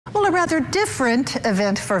Well, a rather different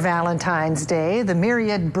event for Valentine's Day. The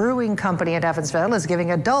Myriad Brewing Company at Evansville is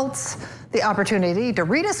giving adults the opportunity to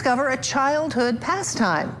rediscover a childhood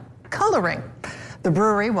pastime, coloring. The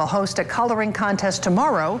brewery will host a coloring contest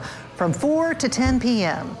tomorrow from 4 to 10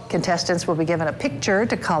 p.m. Contestants will be given a picture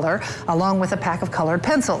to color along with a pack of colored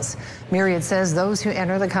pencils. Myriad says those who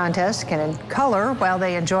enter the contest can color while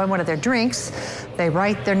they enjoy one of their drinks. They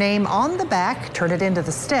write their name on the back, turn it into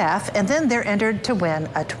the staff, and then they're entered to win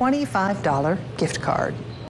a $25 gift card.